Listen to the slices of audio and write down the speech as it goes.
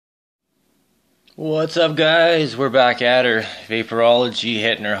What's up, guys? We're back at her. Vaporology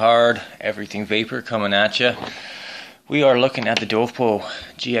hitting her hard. Everything vapor coming at you. We are looking at the Dovpo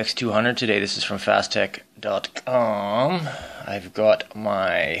GX200 today. This is from fasttech.com. I've got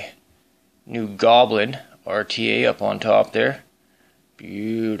my new Goblin RTA up on top there.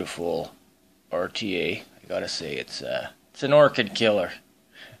 Beautiful RTA. I gotta say, it's an orchid killer.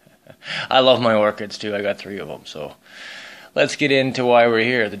 I love my orchids too. I got 3 of them. So let's get into why we're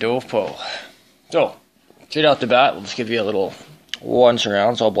here. The Dovpo. So, straight out the bat, we'll just give you a little once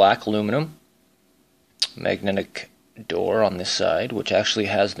around. It's all black aluminum. Magnetic door on this side, which actually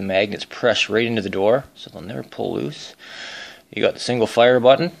has the magnets pressed right into the door, so they'll never pull loose. You got the single fire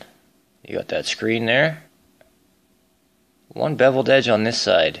button. You got that screen there. One beveled edge on this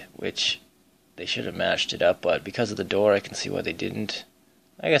side, which they should have matched it up, but because of the door, I can see why they didn't.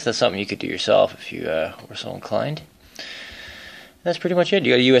 I guess that's something you could do yourself if you were so inclined. That's pretty much it.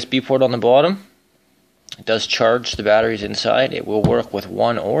 You got a USB port on the bottom. It does charge the batteries inside. It will work with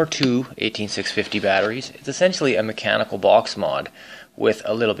 1 or 2 18650 batteries. It's essentially a mechanical box mod with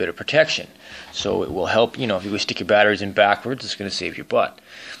a little bit of protection. So it will help, if you stick your batteries in backwards, it's going to save your butt.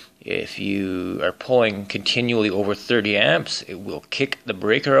 If you are pulling continually over 30 amps, it will kick the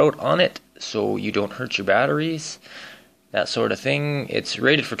breaker out on it so you don't hurt your batteries. That sort of thing. It's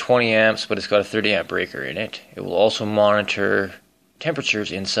rated for 20 amps, but it's got a 30 amp breaker in it. It will also monitor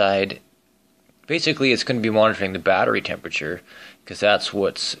temperatures inside. Basically, it's going to be monitoring the battery temperature because that's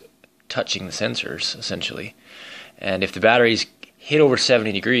what's touching the sensors, essentially. And if the batteries hit over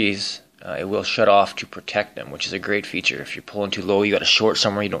 70 degrees, it will shut off to protect them, which is a great feature. If you're pulling too low, you got a short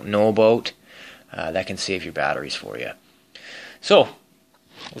somewhere you don't know about, that can save your batteries for you. So,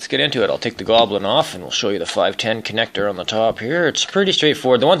 let's get into it. I'll take the Goblin off and we'll show you the 510 connector on the top here. It's pretty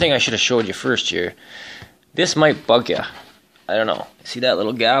straightforward. The one thing I should have showed you first here, this might bug you. I don't know. See that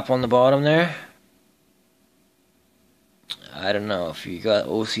little gap on the bottom there? I don't know, if you got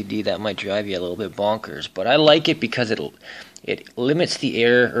OCD, that might drive you a little bit bonkers, but I like it because it limits the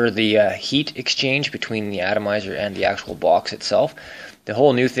air or the heat exchange between the atomizer and the actual box itself. The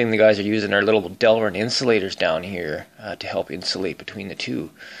whole new thing the guys are using are little Delrin insulators down here to help insulate between the two,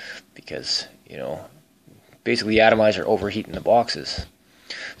 because basically the atomizer overheating the boxes.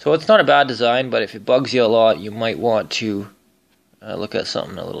 So it's not a bad design, but if it bugs you a lot, you might want to look at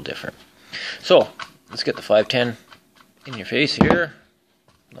something a little different. So let's get the 510 in your face here.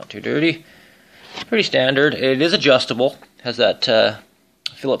 Not too dirty. Pretty standard. It is adjustable. Has that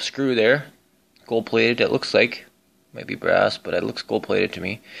Phillips screw there. Gold plated, it looks like. Might be brass, but it looks gold plated to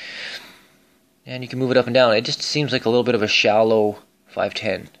me. And you can move it up and down. It just seems like a little bit of a shallow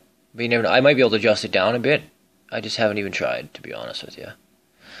 510. But you never know. I might be able to adjust it down a bit. I just haven't even tried, to be honest with you.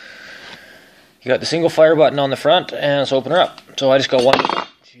 You got the single fire button on the front, and let's open her up. So I just got one.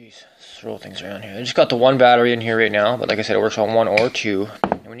 Jeez. Throw things around here. I just got the 1 battery in here right now, but like I said, it works on 1 or 2.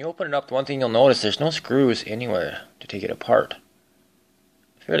 And when you open it up, the one thing you'll notice, there's no screws anywhere to take it apart. I'm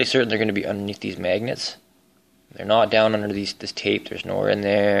fairly certain they're going to be underneath these magnets. They're not down under this tape. There's nowhere in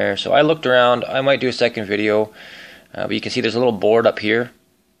there. So I looked around. I might do a second video, but you can see there's a little board up here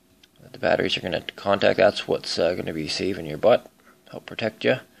that the batteries are going to contact. That's what's going to be saving your butt, help protect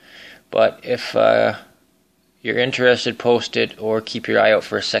you. But if you're interested, post it, or keep your eye out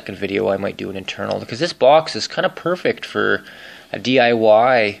for a second video. I might do an internal, because this box is kind of perfect for a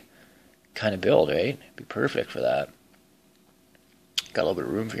DIY kind of build, right? It'd be perfect for that. Got a little bit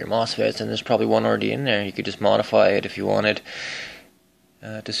of room for your MOSFETs, and there's probably one already in there. You could just modify it if you wanted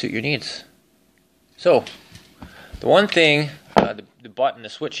to suit your needs. So, the one thing, the button, the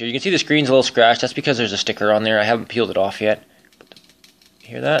switch here, you can see the screen's a little scratched. That's because there's a sticker on there. I haven't peeled it off yet.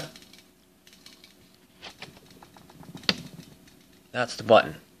 Hear that? That's the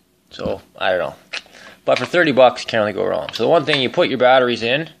button. So, I don't know. But for 30 bucks, you can't really go wrong. So the one thing, you put your batteries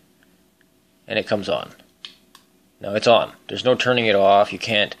in, and it comes on. Now it's on. There's no turning it off. You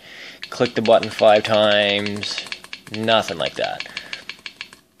can't click the button 5 times. Nothing like that.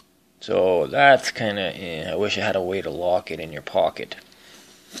 So that's kind of, I wish I had a way to lock it in your pocket.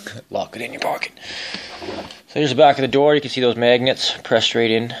 Lock it in your pocket. So here's the back of the door. You can see those magnets pressed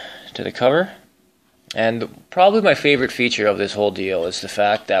right in to the cover. And probably my favorite feature of this whole deal is the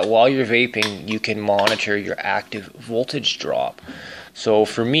fact that while you're vaping, you can monitor your active voltage drop. So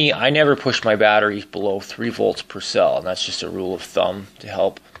for me, I never push my batteries below 3 volts per cell, and that's just a rule of thumb to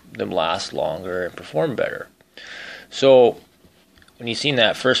help them last longer and perform better. So when you've seen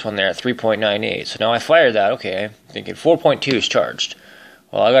that first one there at 3.98, so now I fired that, okay, I'm thinking 4.2 is charged.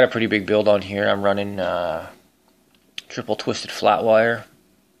 Well, I got a pretty big build on here. I'm running triple twisted flat wire.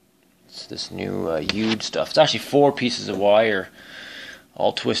 It's this new huge stuff. It's actually 4 pieces of wire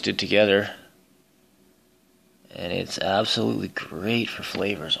all twisted together. and it's absolutely great for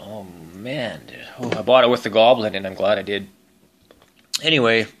flavors. Oh man, dude. Oh, I bought it with the Goblin, and I'm glad I did.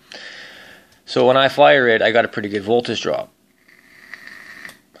 Anyway, so when I fire it, I got a pretty good voltage drop.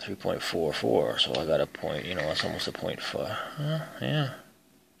 3.44, so I got a point, it's almost a 0.5. Yeah.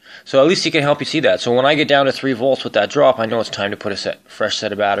 So at least it can help you see that. So when I get down to 3 volts with that drop, I know it's time to put a fresh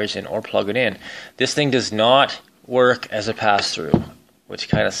set of batteries in or plug it in. This thing does not work as a pass-through, which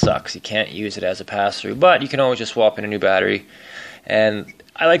kind of sucks. You can't use it as a pass-through, but you can always just swap in a new battery. And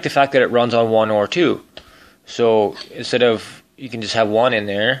I like the fact that it runs on 1 or 2. So instead of, you can just have one in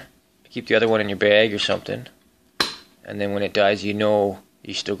there, keep the other one in your bag or something, and then when it dies, you know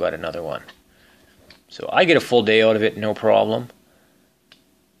you still got another one. So I get a full day out of it, no problem.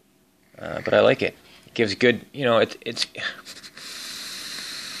 But I like it. It gives good, it's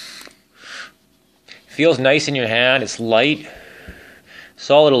feels nice in your hand. It's light,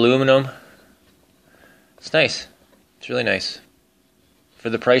 solid aluminum. It's nice. It's really nice. For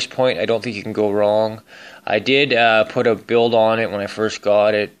the price point, I don't think you can go wrong. I did put a build on it when I first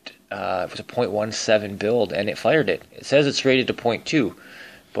got it. It was a 0.17 build, and it fired it. It says it's rated to 0.2,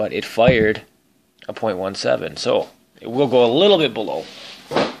 but it fired a 0.17, so it will go a little bit below.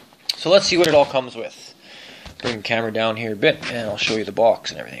 So let's see what it all comes with. Bring the camera down here a bit, and I'll show you the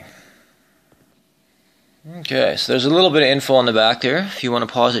box and everything. Okay, so there's a little bit of info on the back there. If you want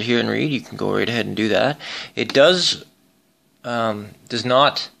to pause it here and read, you can go right ahead and do that. It does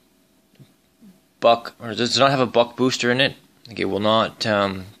not have a buck booster in it. It will not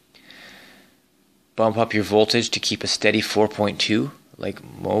bump up your voltage to keep a steady 4.2 like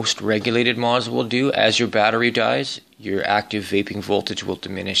most regulated mods will do. As your battery dies, your active vaping voltage will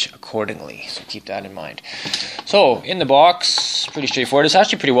diminish accordingly, so keep that in mind. So in the box, pretty straightforward. It's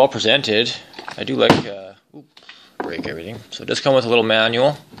actually pretty well presented. I do like break everything. So it does come with a little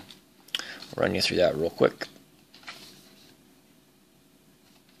manual. I'll run you through that real quick.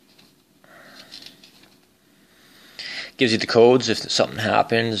 Gives you the codes if something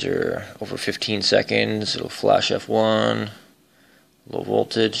happens, or over 15 seconds it'll flash F1, low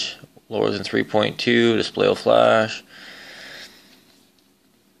voltage, lower than 3.2, display will flash.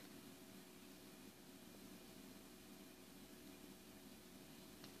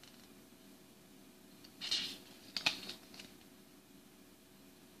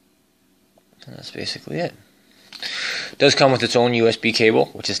 And that's basically it. It does come with its own USB cable,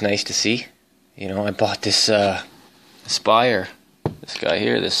 which is nice to see. I bought this Aspire, this guy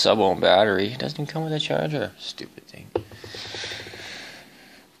here, this sub-ohm battery. It doesn't even come with a charger. Stupid thing.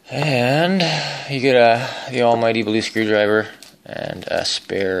 And you get the almighty blue screwdriver and a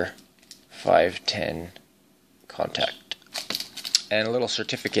spare 510 contact and a little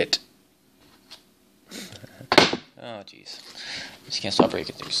certificate. Oh jeez, just can't stop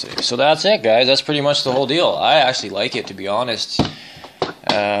breaking things today. So that's it, guys. That's pretty much the whole deal. I actually like it, to be honest.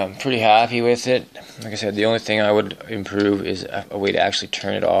 Pretty happy with it. Like I said, the only thing I would improve is a way to actually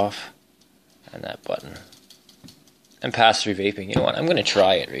turn it off, and that button. And pass through vaping. You know what? I'm going to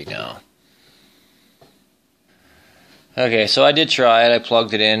try it right now. Okay, so I did try it. I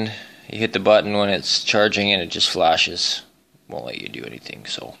plugged it in. You hit the button when it's charging and it just flashes. Won't let you do anything.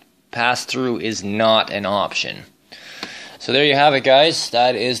 So pass through is not an option. So there you have it, guys.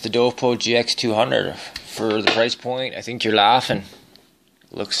 That is the Dovpo GX200. For the price point, I think you're laughing.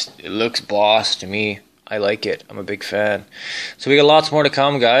 It looks boss to me. I like it. I'm a big fan. So we got lots more to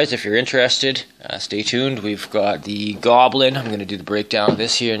come, guys. If you're interested, stay tuned. We've got the Goblin. I'm going to do the breakdown of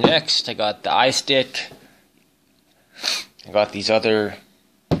this here next. I got the iStick. I got these other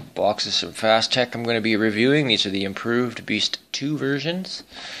boxes from fasttech I'm going to be reviewing. These are the improved Beast 2 versions.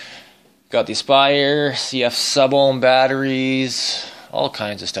 Got the Aspire, CF sub-ohm batteries, all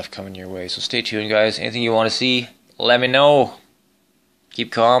kinds of stuff coming your way. So stay tuned, guys. Anything you want to see, let me know.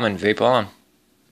 Keep calm and vape on.